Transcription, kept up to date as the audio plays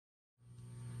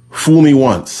Fool me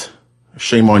once,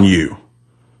 shame on you.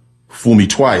 Fool me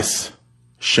twice,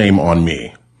 shame on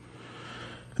me.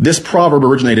 This proverb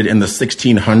originated in the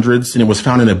 1600s, and it was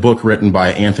found in a book written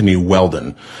by Anthony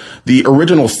Weldon. The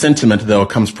original sentiment, though,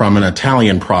 comes from an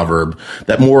Italian proverb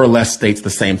that more or less states the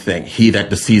same thing. He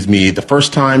that deceives me the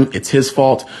first time, it's his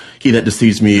fault. He that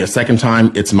deceives me a second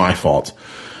time, it's my fault.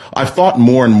 I've thought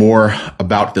more and more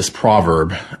about this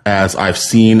proverb as I've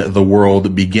seen the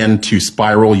world begin to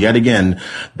spiral yet again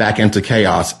back into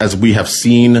chaos, as we have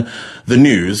seen the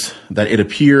news that it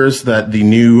appears that the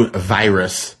new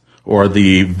virus or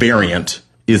the variant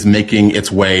is making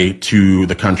its way to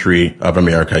the country of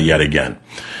America yet again.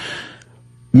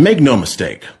 Make no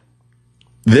mistake,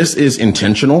 this is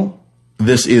intentional,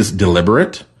 this is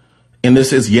deliberate, and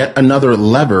this is yet another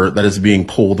lever that is being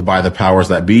pulled by the powers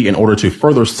that be in order to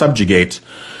further subjugate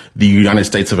the United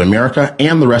States of America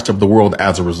and the rest of the world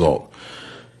as a result.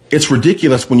 It's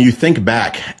ridiculous when you think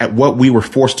back at what we were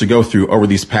forced to go through over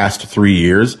these past 3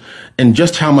 years and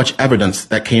just how much evidence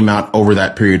that came out over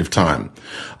that period of time.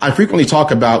 I frequently talk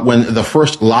about when the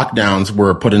first lockdowns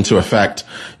were put into effect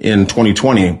in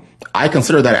 2020. I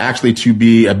consider that actually to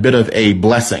be a bit of a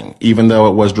blessing, even though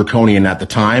it was draconian at the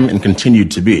time and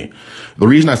continued to be. The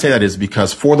reason I say that is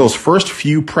because for those first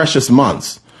few precious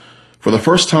months, for the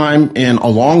first time in a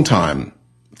long time,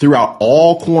 throughout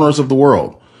all corners of the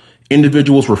world,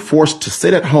 individuals were forced to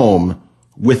sit at home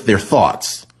with their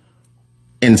thoughts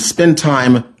and spend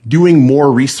time doing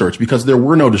more research because there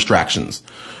were no distractions.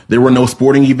 There were no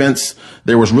sporting events.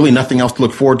 There was really nothing else to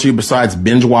look forward to besides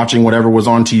binge watching whatever was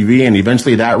on TV, and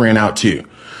eventually that ran out too.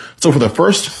 So for the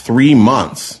first 3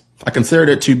 months, I considered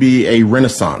it to be a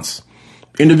renaissance.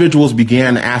 Individuals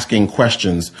began asking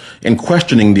questions and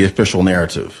questioning the official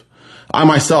narrative. I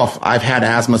myself, I've had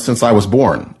asthma since I was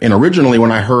born. And originally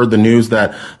when I heard the news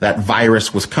that that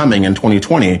virus was coming in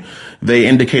 2020, they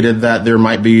indicated that there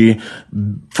might be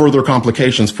further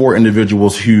complications for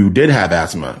individuals who did have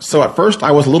asthma. So at first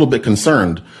I was a little bit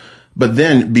concerned, but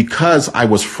then because I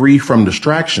was free from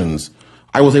distractions,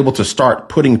 I was able to start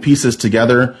putting pieces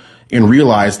together and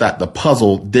realize that the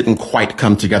puzzle didn't quite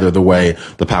come together the way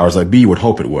the powers that be would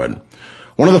hope it would.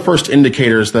 One of the first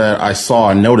indicators that I saw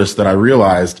and noticed that I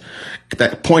realized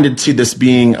that pointed to this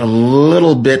being a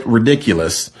little bit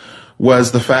ridiculous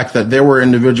was the fact that there were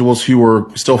individuals who were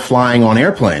still flying on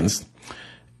airplanes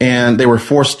and they were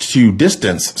forced to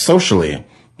distance socially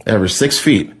every 6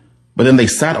 feet, but then they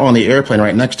sat on the airplane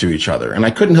right next to each other. And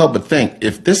I couldn't help but think,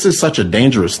 if this is such a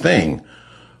dangerous thing,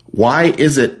 why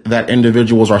is it that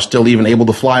individuals are still even able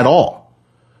to fly at all?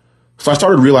 So I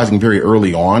started realizing very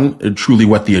early on truly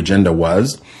what the agenda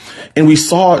was. And we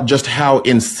saw just how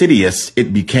insidious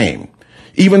it became.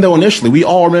 Even though initially we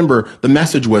all remember the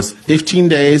message was 15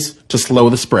 days to slow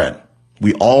the spread.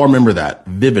 We all remember that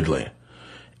vividly.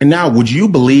 And now, would you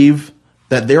believe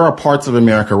that there are parts of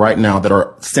America right now that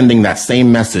are sending that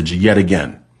same message yet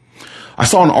again? I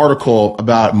saw an article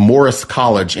about Morris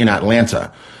College in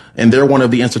Atlanta, and they're one of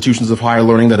the institutions of higher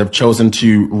learning that have chosen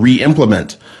to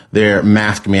re-implement their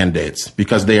mask mandates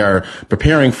because they are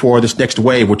preparing for this next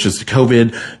wave, which is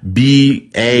COVID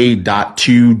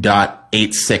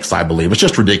BA.2.86, I believe. It's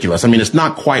just ridiculous. I mean, it's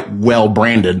not quite well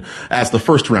branded as the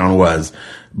first round was,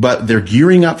 but they're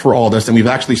gearing up for all this. And we've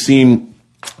actually seen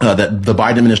that the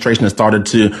Biden administration has started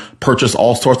to purchase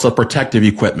all sorts of protective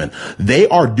equipment. They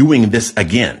are doing this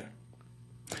again.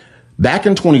 Back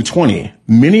in 2020,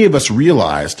 many of us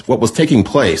realized what was taking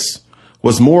place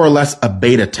was more or less a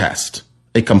beta test,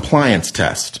 a compliance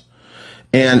test.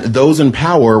 And those in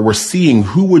power were seeing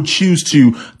who would choose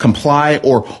to comply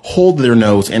or hold their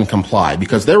nose and comply,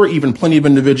 because there were even plenty of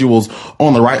individuals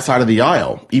on the right side of the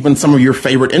aisle, even some of your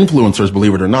favorite influencers,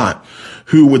 believe it or not,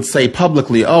 who would say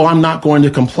publicly, oh, I'm not going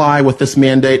to comply with this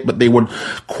mandate, but they would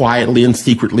quietly and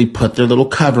secretly put their little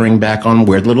covering back on,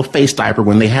 wear the little face diaper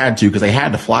when they had to, because they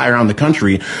had to fly around the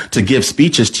country to give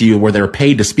speeches to you where they're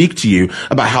paid to speak to you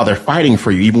about how they're fighting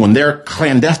for you, even when they're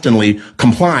clandestinely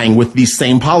complying with these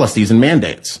same policies and mandates.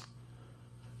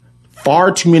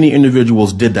 Far too many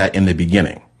individuals did that in the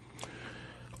beginning.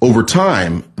 Over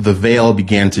time, the veil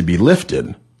began to be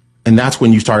lifted, and that's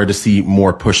when you started to see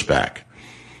more pushback.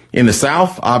 In the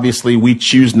South, obviously, we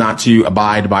choose not to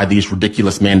abide by these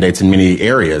ridiculous mandates in many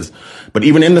areas. But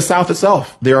even in the South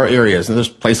itself, there are areas, and there's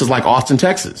places like Austin,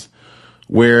 Texas,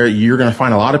 where you're going to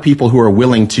find a lot of people who are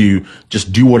willing to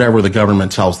just do whatever the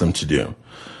government tells them to do.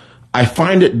 I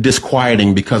find it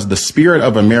disquieting because the spirit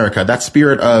of America, that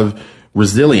spirit of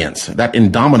resilience, that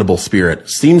indomitable spirit,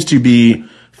 seems to be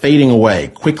fading away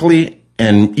quickly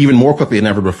and even more quickly than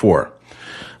ever before.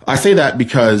 I say that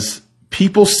because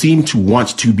people seem to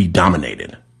want to be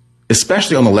dominated,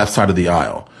 especially on the left side of the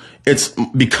aisle. It's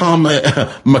become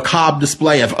a macabre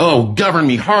display of, oh, govern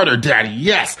me harder, daddy.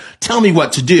 Yes. Tell me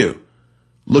what to do.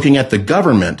 Looking at the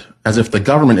government as if the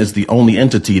government is the only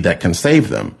entity that can save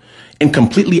them, and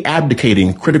completely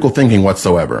abdicating critical thinking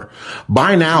whatsoever.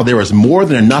 By now, there is more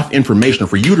than enough information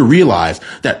for you to realize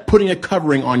that putting a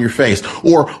covering on your face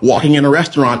or walking in a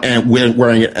restaurant and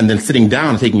wearing it and then sitting down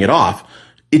and taking it off,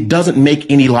 it doesn't make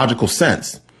any logical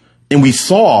sense. And we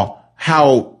saw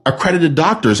how accredited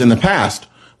doctors in the past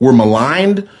were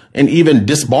maligned and even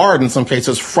disbarred in some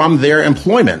cases from their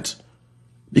employment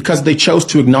because they chose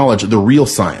to acknowledge the real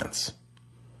science.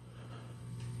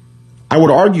 I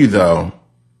would argue, though,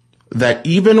 that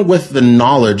even with the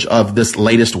knowledge of this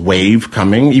latest wave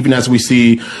coming, even as we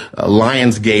see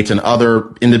Lionsgate and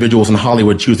other individuals in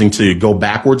Hollywood choosing to go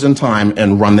backwards in time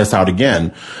and run this out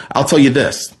again, I'll tell you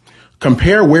this.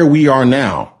 Compare where we are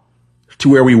now to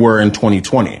where we were in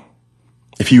 2020.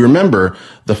 If you remember,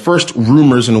 the first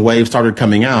rumors and waves started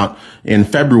coming out in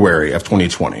February of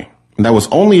 2020. And that was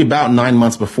only about 9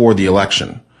 months before the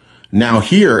election. Now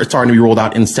here, it's starting to be rolled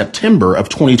out in September of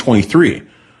 2023,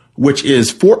 which is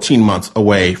 14 months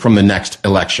away from the next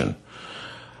election.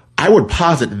 I would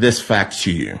posit this fact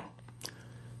to you.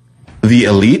 The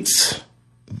elites,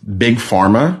 Big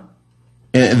Pharma,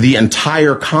 the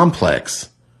entire complex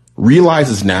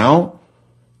realizes now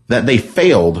that they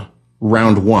failed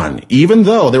round one, even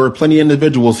though there were plenty of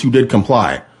individuals who did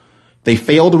comply. They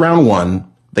failed round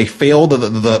one. They failed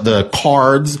the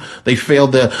cards. They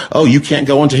failed oh, you can't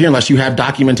go into here unless you have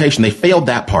documentation. They failed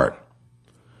that part.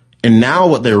 And now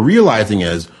what they're realizing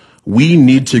is we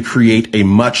need to create a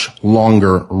much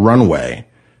longer runway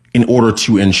in order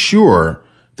to ensure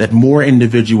that more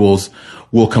individuals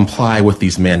will comply with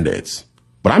these mandates.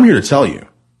 But I'm here to tell you,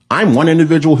 I'm one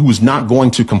individual who is not going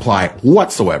to comply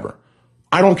whatsoever.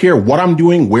 I don't care what I'm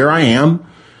doing, where I am.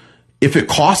 If it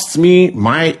costs me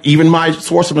even my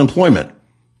source of employment,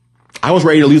 I was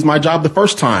ready to lose my job the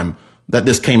first time that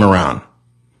this came around.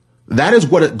 That is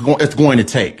what it's going to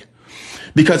take.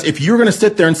 Because if you're going to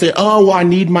sit there and say, oh, well, I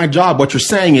need my job, what you're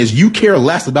saying is you care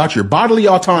less about your bodily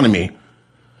autonomy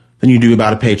than you do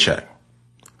about a paycheck.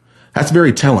 That's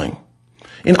very telling.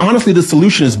 And honestly, the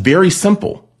solution is very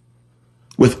simple.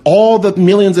 With all the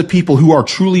millions of people who are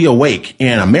truly awake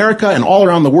in America and all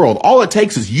around the world, all it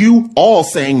takes is you all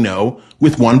saying no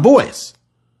with one voice.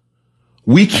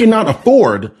 We cannot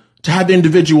afford to have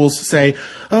individuals say,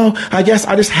 oh, I guess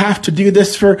I just have to do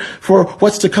this for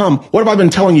what's to come. What have I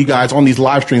been telling you guys on these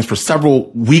live streams for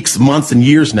several weeks, months, and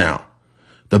years now?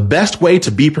 The best way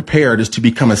to be prepared is to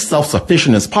become as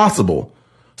self-sufficient as possible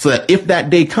so that if that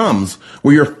day comes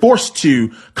where you're forced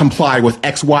to comply with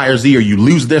X, Y, or Z, or you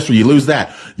lose this or you lose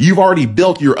that, you've already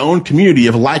built your own community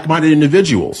of like-minded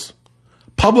individuals.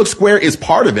 Public Square is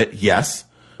part of it, yes,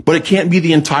 but it can't be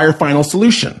the entire final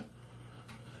solution.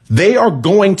 They are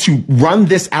going to run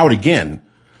this out again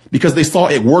because they saw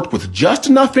it worked with just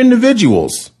enough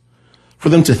individuals for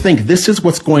them to think this is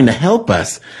what's going to help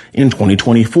us in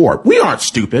 2024. We aren't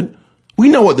stupid. We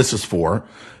know what this is for.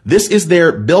 This is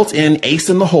their built-in ace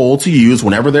in the hole to use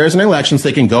whenever there's an election so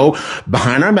they can go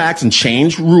behind our backs and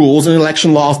change rules and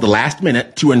election laws at the last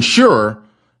minute to ensure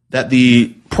that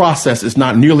the process is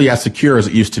not nearly as secure as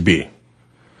it used to be.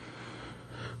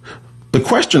 The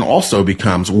question also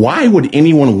becomes, why would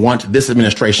anyone want this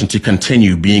administration to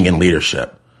continue being in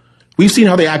leadership? We've seen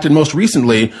how they acted most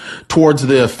recently towards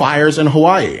the fires in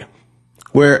Hawaii,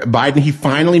 where Biden, he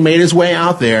finally made his way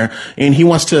out there and he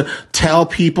wants to tell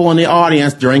people in the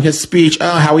audience during his speech,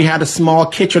 oh, how he had a small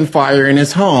kitchen fire in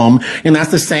his home. And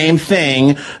that's the same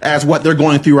thing as what they're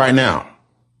going through right now.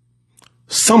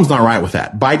 Something's not right with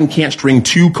that. Biden can't string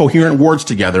two coherent words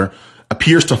together,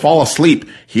 appears to fall asleep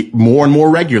more and more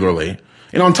regularly.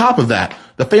 And on top of that,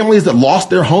 the families that lost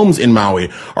their homes in Maui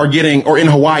are getting, or in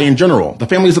Hawaii in general, the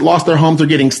families that lost their homes are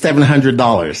getting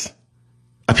 $700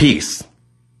 a piece.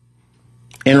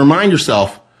 And remind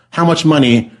yourself how much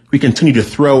money we continue to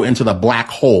throw into the black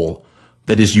hole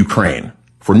that is Ukraine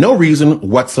for no reason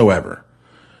whatsoever.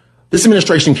 This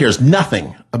administration cares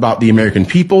nothing about the American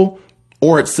people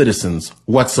or its citizens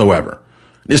whatsoever.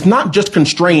 It's not just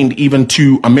constrained even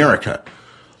to America.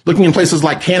 Looking in places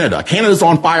like Canada. Canada's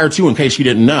on fire too, in case you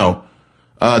didn't know.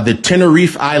 The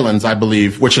Tenerife Islands, I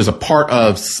believe, which is a part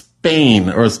of Spain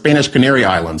or Spanish Canary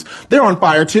Islands, they're on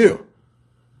fire too.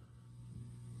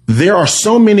 There are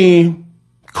so many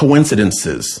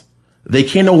coincidences. They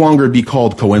can no longer be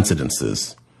called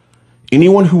coincidences.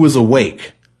 Anyone who is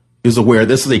awake is aware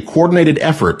this is a coordinated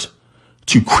effort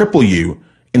to cripple you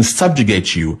and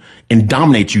subjugate you and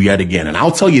dominate you yet again. And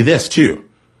I'll tell you this too.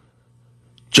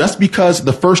 Just because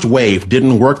the first wave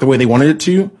didn't work the way they wanted it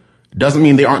to doesn't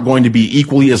mean they aren't going to be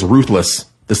equally as ruthless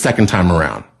the second time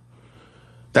around.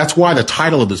 That's why the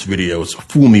title of this video is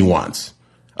Fool Me Once.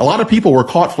 A lot of people were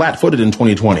caught flat-footed in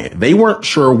 2020. They weren't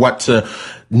sure what to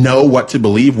know, what to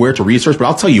believe, where to research, but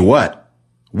I'll tell you what,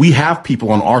 we have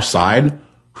people on our side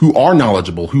who are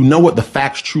knowledgeable, who know what the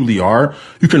facts truly are,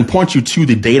 who can point you to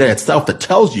the data itself that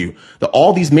tells you that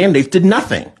all these mandates did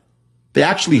nothing. They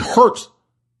actually hurt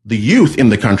the youth in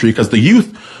the country because the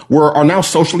youth are now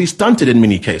socially stunted in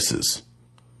many cases.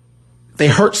 They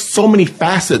hurt so many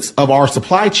facets of our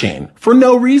supply chain for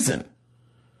no reason.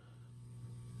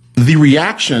 The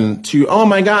reaction to, oh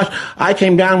my gosh, I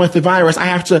came down with the virus, I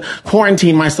have to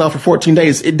quarantine myself for 14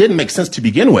 days. It didn't make sense to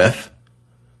begin with,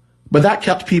 but that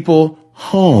kept people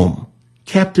home,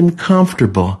 kept them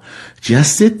comfortable.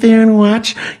 Just sit there and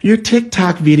watch your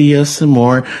TikTok videos some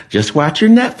more. Just watch your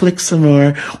Netflix some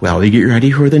more while we get ready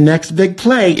for the next big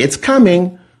play. It's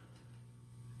coming.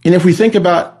 And if we think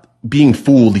about being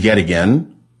fooled yet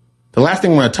again, the last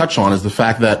thing I want to touch on is the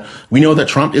fact that we know that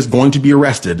Trump is going to be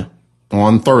arrested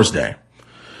on Thursday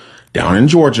down in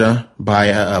Georgia by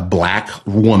a black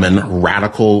woman,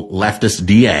 radical leftist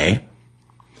DA.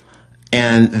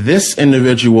 And this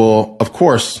individual, of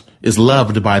course, is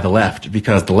loved by the left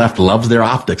because the left loves their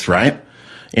optics, right?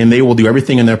 And they will do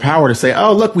everything in their power to say,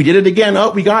 oh, look, we did it again.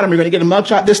 Oh, we got him. We're going to get a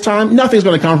mugshot this time. Nothing's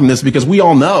going to come from this because we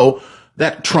all know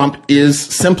that Trump is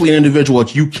simply an individual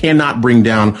that you cannot bring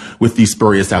down with these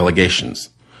spurious allegations.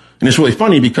 And it's really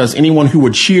funny because anyone who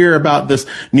would cheer about this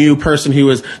new person who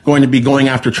is going to be going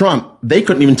after Trump, they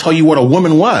couldn't even tell you what a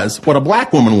woman was, what a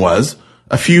black woman was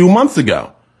a few months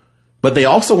ago. But they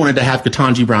also wanted to have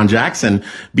Ketanji Brown Jackson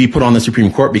be put on the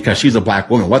Supreme Court because she's a black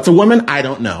woman. What's a woman? I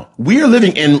don't know. We are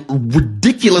living in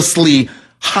ridiculously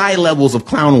high levels of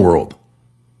clown world.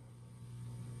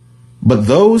 But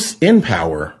those in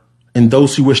power and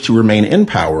those who wish to remain in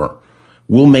power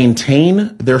will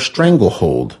maintain their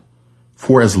stranglehold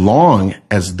for as long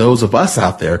as those of us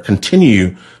out there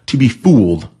continue to be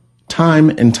fooled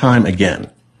time and time again.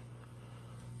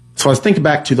 So let's think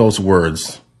back to those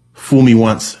words, fool me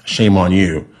once, shame on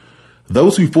you.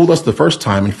 Those who fooled us the first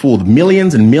time and fooled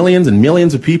millions and millions and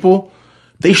millions of people,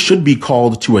 they should be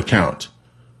called to account.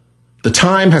 The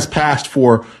time has passed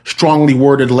for strongly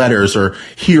worded letters or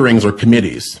hearings or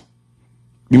committees.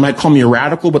 You might call me a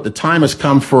radical, but the time has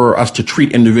come for us to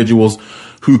treat individuals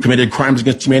who committed crimes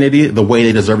against humanity the way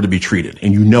they deserve to be treated.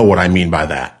 And you know what I mean by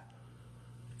that.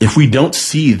 If we don't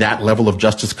see that level of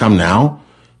justice come now,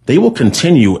 they will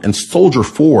continue and soldier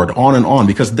forward on and on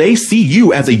because they see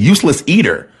you as a useless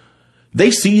eater. They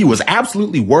see you as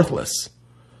absolutely worthless.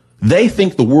 They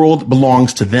think the world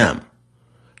belongs to them.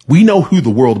 We know who the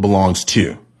world belongs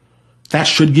to. That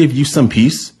should give you some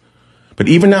peace. But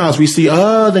even now, as we see,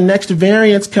 oh, the next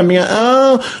variant's coming out.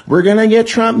 Oh, we're going to get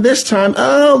Trump this time.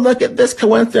 Oh, look at this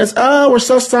coincidence. Oh, we're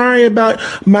so sorry about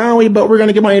Maui, but we're going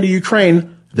to get money to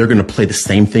Ukraine. They're going to play the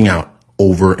same thing out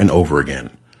over and over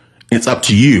again. It's up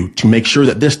to you to make sure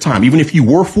that this time, even if you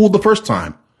were fooled the first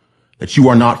time, that you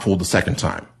are not fooled the second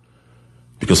time.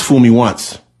 Because fool me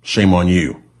once, shame on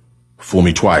you. Fool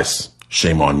me twice,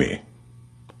 shame on me.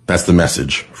 That's the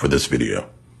message for this video.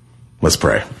 Let's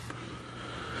pray.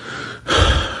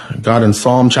 God, in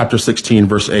Psalm chapter 16,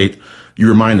 verse 8, you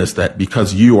remind us that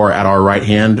because you are at our right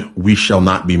hand, we shall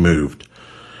not be moved.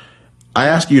 I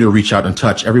ask you to reach out and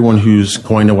touch everyone who's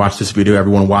going to watch this video,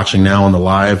 everyone watching now on the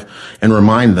live, and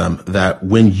remind them that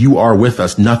when you are with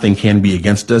us, nothing can be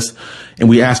against us. And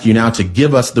we ask you now to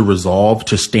give us the resolve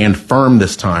to stand firm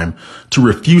this time, to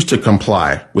refuse to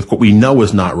comply with what we know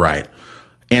is not right,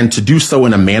 and to do so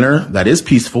in a manner that is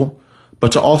peaceful,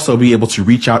 but to also be able to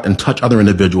reach out and touch other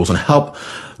individuals and help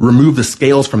remove the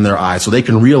scales from their eyes so they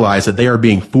can realize that they are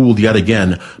being fooled yet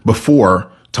again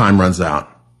before time runs out.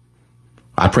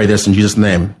 I pray this in Jesus'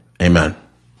 name. Amen.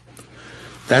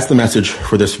 That's the message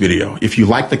for this video. If you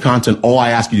like the content, all I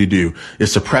ask you to do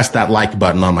is to press that like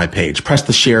button on my page. Press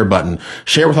the share button.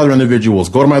 Share with other individuals.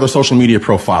 Go to my other social media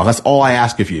profiles. That's all I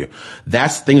ask of you.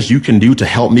 That's things you can do to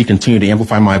help me continue to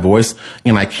amplify my voice.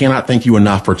 And I cannot thank you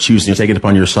enough for choosing to take it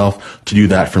upon yourself to do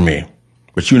that for me.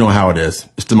 But you know how it is.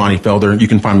 It's Damani Felder. You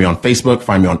can find me on Facebook,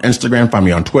 find me on Instagram, find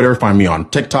me on Twitter, find me on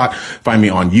TikTok, find me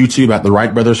on YouTube at The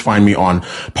Wright Brothers, find me on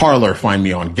Parler, find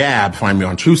me on Gab, find me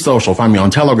on Truth Social, find me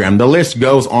on Telegram. The list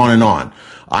goes on and on.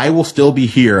 I will still be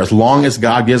here as long as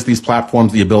God gives these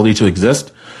platforms the ability to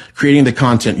exist, creating the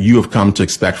content you have come to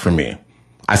expect from me.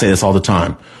 I say this all the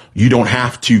time. You don't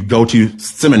have to go to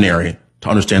seminary to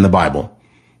understand the Bible.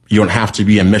 You don't have to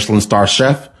be a Michelin star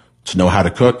chef to know how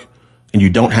to cook. And you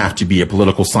don't have to be a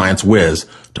political science whiz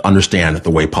to understand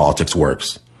the way politics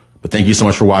works. But thank you so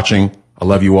much for watching. I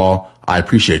love you all. I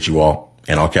appreciate you all.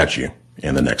 and I'll catch you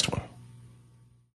in the next one.